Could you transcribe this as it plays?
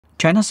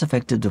China's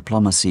effective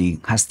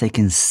diplomacy has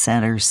taken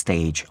center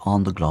stage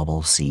on the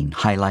global scene,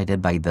 highlighted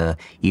by the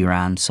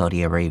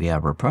Iran-Saudi Arabia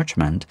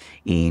rapprochement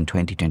in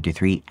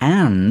 2023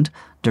 and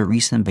the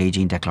recent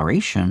Beijing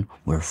declaration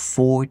where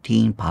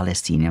 14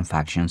 Palestinian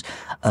factions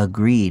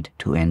agreed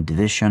to end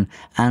division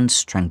and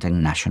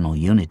strengthen national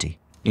unity.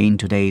 In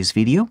today's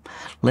video,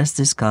 let's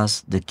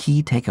discuss the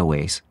key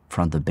takeaways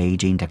from the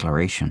Beijing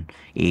declaration,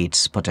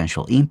 its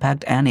potential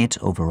impact, and its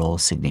overall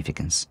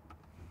significance.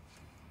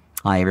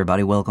 Hi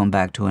everybody, welcome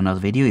back to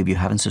another video. If you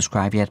haven't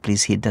subscribed yet,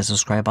 please hit the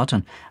subscribe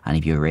button. And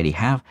if you already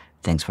have,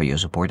 thanks for your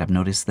support. I've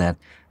noticed that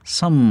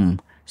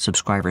some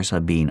subscribers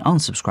have been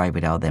unsubscribed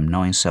without them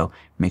knowing, so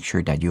make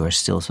sure that you are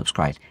still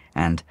subscribed.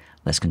 And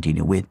let's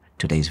continue with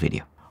today's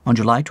video. On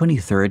July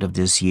 23rd of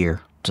this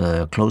year,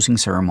 the closing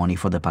ceremony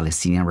for the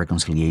Palestinian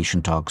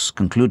reconciliation talks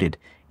concluded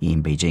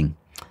in Beijing.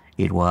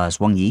 It was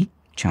Wang Yi,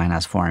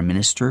 China's foreign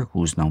minister,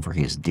 who's known for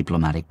his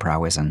diplomatic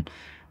prowess and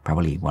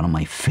probably one of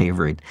my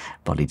favorite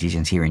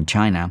politicians here in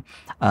China,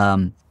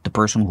 the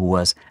person who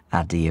was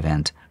at the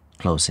event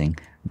closing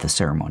the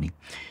ceremony.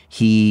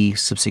 He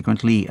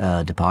subsequently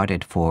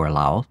departed for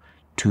Laos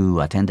to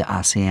attend the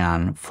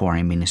ASEAN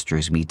foreign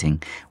ministers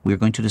meeting. We're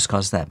going to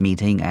discuss that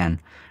meeting and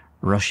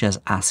Russia's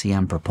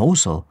ASEAN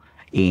proposal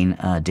in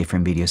a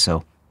different video.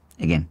 So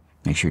again,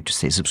 make sure to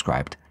stay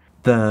subscribed.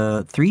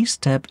 The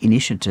three-step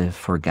initiative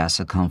for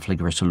Gaza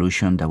conflict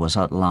resolution that was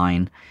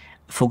outlined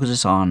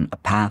focuses on a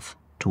path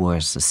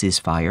towards a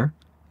ceasefire,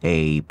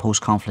 a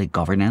post-conflict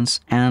governance,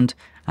 and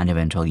an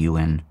eventual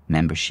UN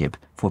membership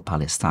for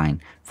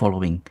Palestine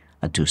following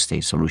a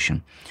two-state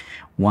solution.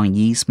 Wang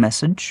Yi's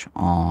message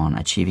on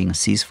achieving a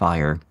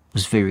ceasefire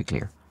was very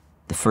clear.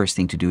 The first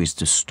thing to do is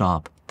to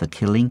stop the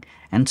killing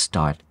and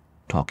start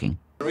talking.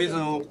 The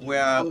reason we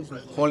are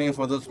calling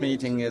for this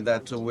meeting is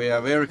that we are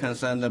very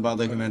concerned about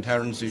the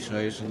humanitarian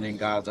situation in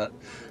Gaza,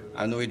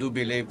 and we do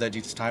believe that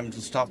it's time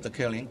to stop the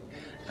killing.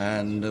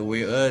 And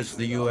we urge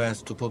the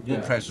U.S. to put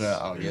more pressure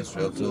on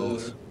Israel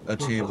to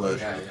achieve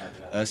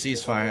a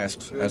ceasefire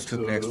as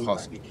quickly as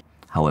possible.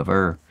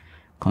 However,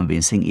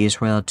 convincing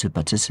Israel to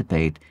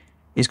participate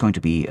is going to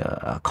be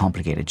a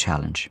complicated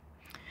challenge.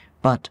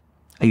 But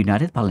a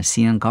united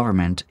Palestinian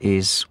government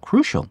is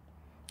crucial,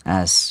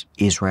 as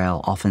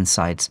Israel often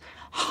cites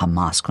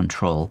Hamas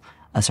control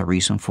as a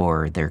reason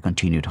for their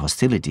continued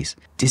hostilities.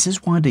 This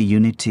is why the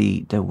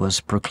unity that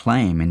was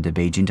proclaimed in the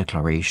Beijing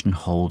Declaration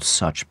holds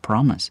such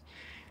promise.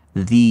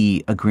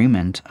 The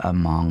agreement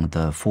among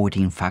the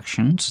 14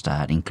 factions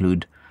that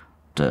include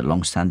the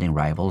long-standing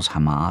rivals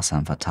Hamas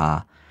and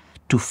Fatah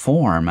to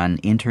form an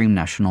interim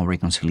national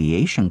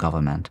reconciliation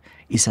government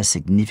is a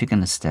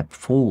significant step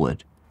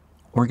forward.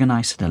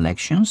 Organized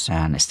elections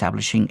and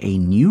establishing a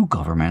new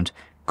government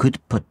could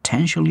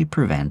potentially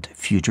prevent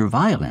future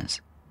violence.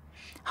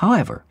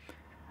 However,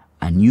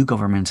 a new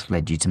government's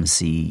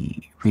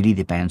legitimacy really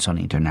depends on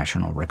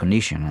international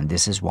recognition, and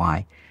this is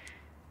why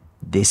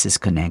this is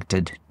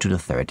connected to the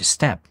third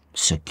step,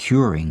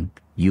 securing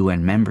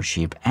UN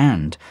membership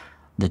and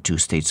the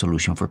two-state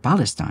solution for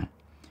Palestine.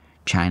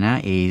 China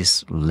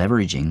is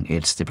leveraging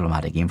its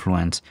diplomatic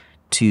influence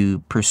to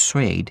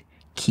persuade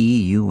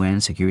key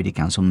UN Security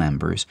Council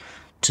members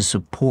to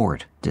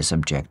support this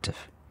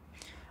objective.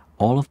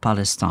 All of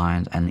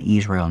Palestine's and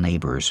Israel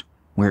neighbors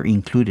were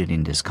included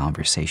in this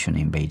conversation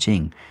in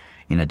Beijing.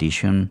 In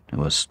addition, it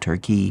was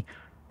Turkey,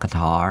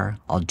 Qatar,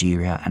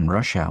 Algeria, and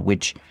Russia,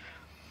 which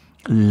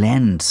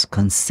lends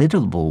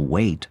considerable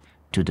weight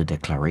to the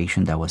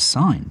declaration that was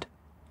signed.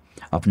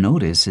 Of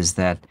notice is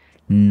that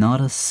not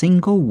a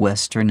single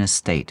Western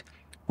state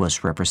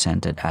was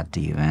represented at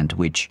the event,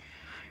 which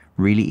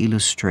really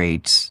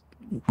illustrates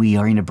we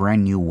are in a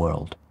brand new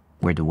world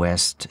where the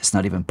West is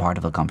not even part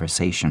of the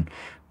conversation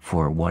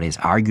for what is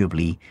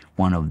arguably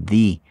one of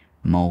the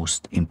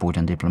most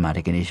important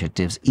diplomatic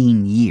initiatives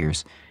in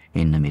years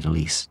in the Middle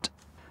East.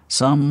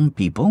 Some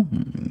people,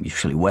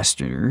 usually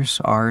Westerners,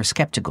 are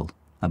skeptical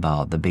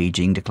about the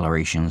Beijing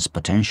Declaration's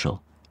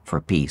potential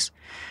for peace.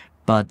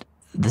 But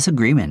this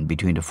agreement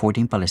between the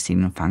 14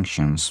 Palestinian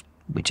factions,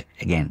 which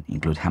again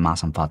include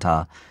Hamas and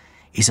Fatah,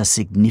 is a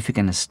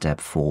significant step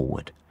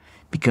forward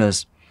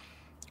because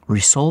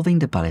resolving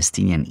the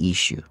Palestinian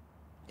issue,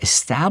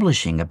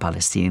 establishing a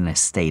Palestinian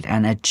state,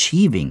 and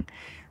achieving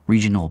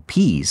regional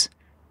peace,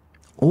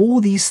 all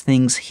these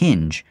things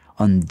hinge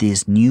on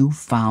this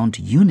newfound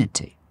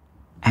unity.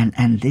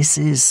 And this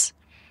is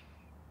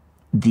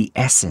the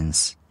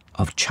essence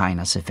of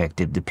China's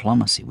effective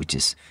diplomacy, which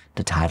is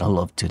the title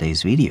of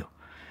today's video.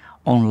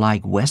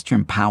 Unlike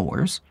Western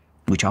powers,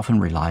 which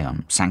often rely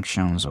on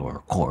sanctions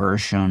or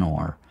coercion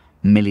or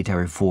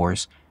military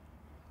force,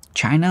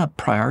 China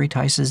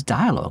prioritizes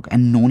dialogue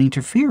and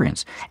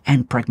non-interference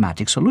and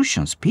pragmatic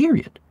solutions,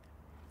 period.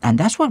 And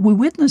that's what we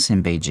witness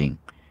in Beijing.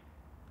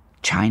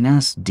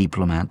 China's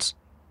diplomats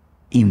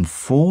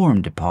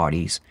inform the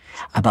parties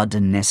about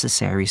the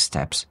necessary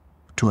steps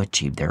to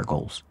achieve their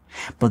goals.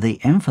 But they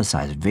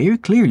emphasize very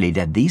clearly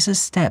that these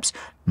steps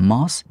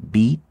must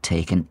be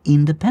taken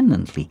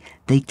independently.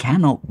 They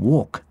cannot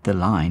walk the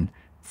line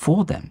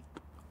for them.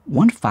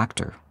 One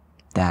factor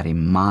that,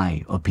 in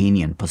my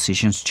opinion,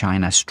 positions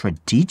China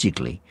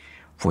strategically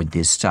for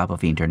this type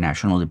of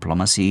international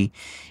diplomacy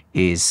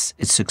is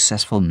its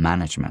successful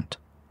management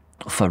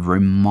of a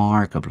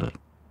remarkably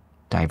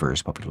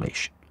diverse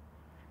population.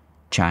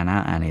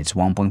 China and its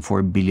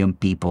 1.4 billion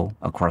people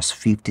across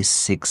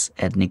 56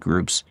 ethnic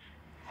groups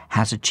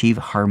has achieved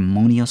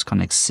harmonious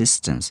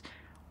coexistence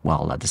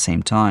while at the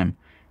same time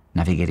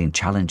navigating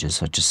challenges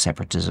such as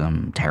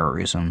separatism,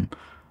 terrorism,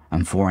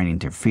 and foreign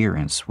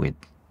interference with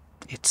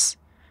it's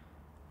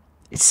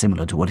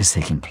similar to what is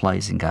taking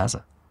place in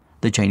Gaza.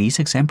 The Chinese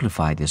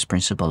exemplify this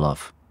principle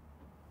of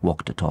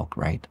walk the talk,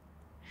 right?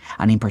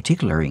 And in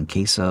particular, in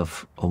case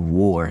of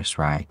wars,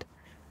 right,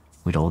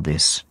 with all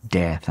this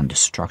death and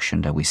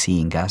destruction that we see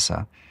in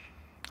Gaza,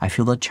 I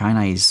feel that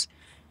China is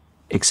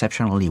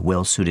exceptionally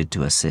well suited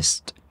to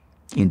assist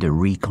in the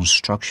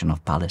reconstruction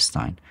of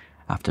Palestine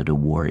after the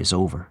war is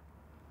over.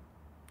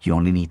 You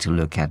only need to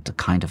look at the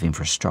kind of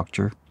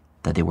infrastructure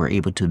that they were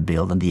able to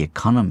build and the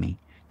economy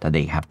that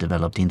they have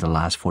developed in the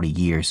last 40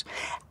 years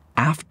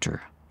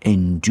after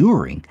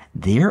enduring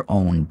their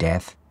own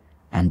death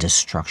and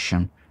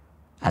destruction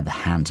at the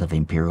hands of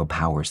imperial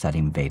powers that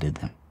invaded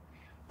them.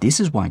 This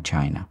is why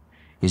China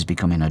is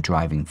becoming a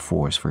driving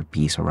force for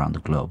peace around the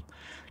globe.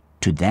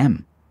 To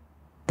them,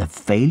 the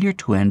failure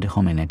to end the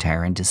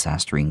humanitarian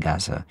disaster in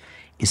Gaza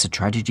is a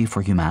tragedy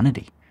for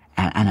humanity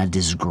and a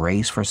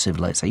disgrace for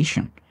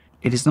civilization.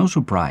 It is no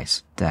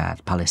surprise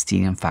that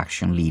Palestinian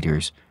faction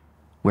leaders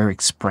were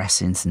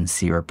expressing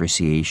sincere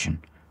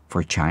appreciation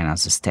for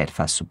China's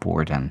steadfast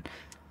support and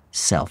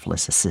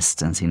selfless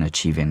assistance in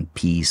achieving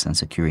peace and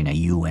securing a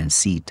UN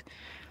seat.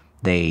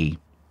 They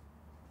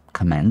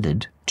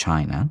commended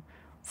China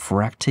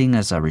for acting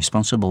as a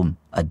responsible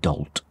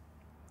adult,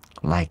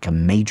 like a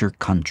major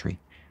country,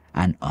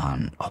 and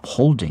on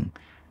upholding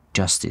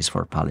justice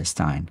for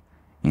Palestine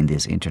in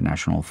these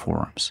international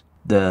forums.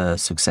 The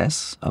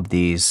success of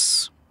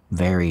this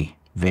very,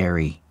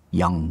 very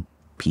young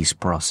peace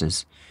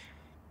process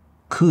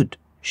could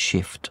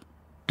shift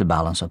the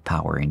balance of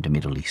power in the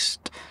Middle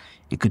East.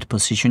 It could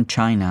position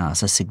China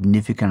as a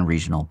significant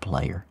regional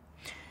player.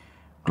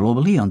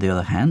 Globally, on the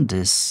other hand,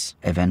 this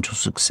eventual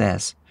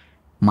success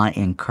might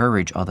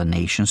encourage other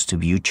nations to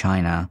view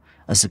China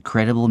as a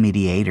credible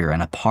mediator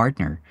and a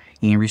partner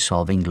in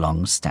resolving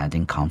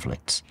long-standing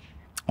conflicts.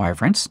 All right,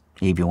 friends,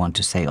 if you want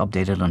to stay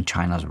updated on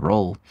China's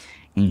role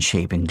in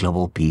shaping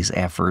global peace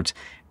efforts,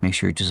 make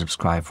sure to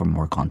subscribe for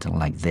more content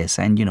like this.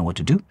 And you know what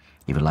to do.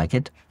 If you like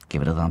it,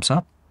 give it a thumbs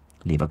up,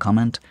 leave a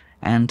comment,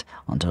 and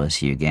until I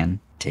see you again,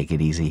 take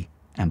it easy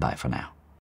and bye for now.